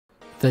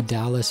The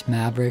Dallas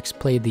Mavericks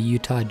played the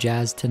Utah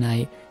Jazz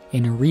tonight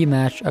in a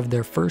rematch of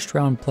their first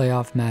round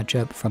playoff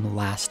matchup from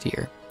last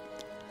year.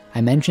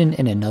 I mentioned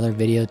in another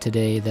video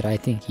today that I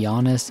think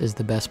Giannis is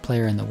the best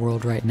player in the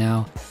world right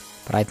now,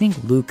 but I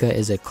think Luka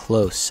is a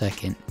close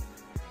second.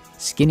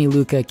 Skinny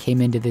Luka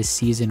came into this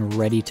season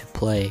ready to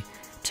play.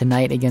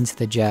 Tonight against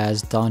the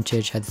Jazz,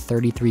 Doncic had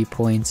 33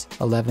 points,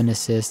 11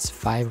 assists,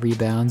 5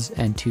 rebounds,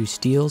 and 2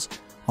 steals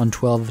on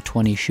 12 of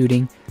 20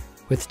 shooting.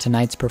 With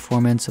tonight's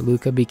performance,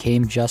 Luka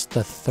became just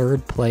the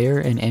third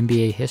player in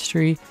NBA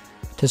history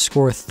to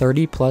score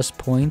 30 plus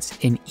points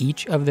in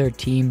each of their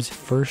team's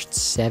first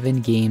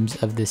 7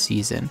 games of the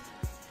season,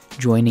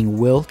 joining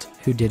Wilt,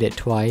 who did it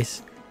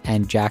twice,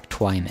 and Jack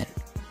Twyman.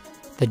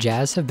 The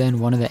Jazz have been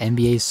one of the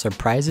NBA's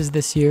surprises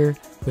this year,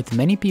 with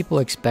many people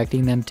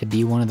expecting them to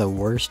be one of the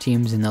worst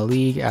teams in the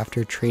league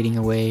after trading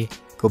away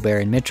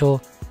Gobert and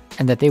Mitchell,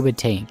 and that they would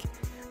tank.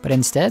 But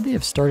instead, they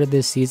have started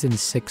this season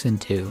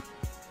 6-2.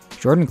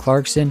 Jordan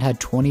Clarkson had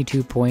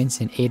 22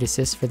 points and 8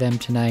 assists for them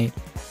tonight.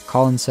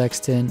 Colin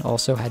Sexton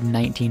also had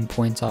 19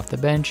 points off the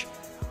bench,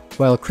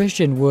 while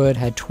Christian Wood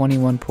had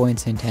 21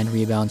 points and 10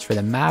 rebounds for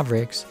the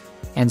Mavericks,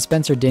 and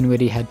Spencer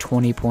Dinwiddie had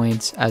 20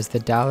 points as the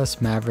Dallas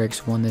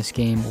Mavericks won this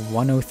game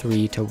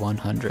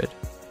 103-100.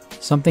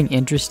 Something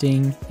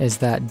interesting is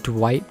that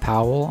Dwight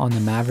Powell on the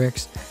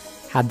Mavericks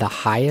had the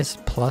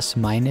highest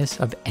plus-minus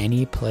of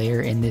any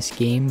player in this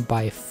game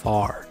by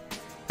far,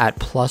 at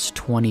plus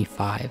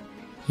 25.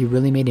 He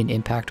really made an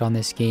impact on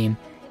this game.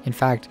 In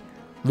fact,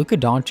 Luka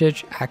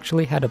Doncic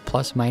actually had a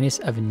plus-minus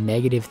of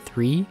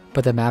 -3,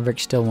 but the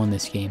Mavericks still won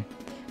this game.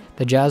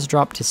 The Jazz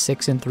dropped to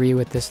 6-3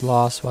 with this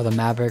loss, while the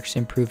Mavericks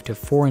improved to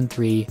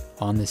 4-3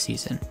 on the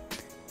season.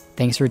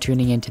 Thanks for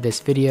tuning into this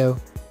video.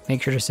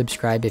 Make sure to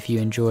subscribe if you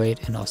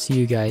enjoyed, and I'll see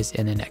you guys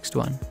in the next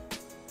one.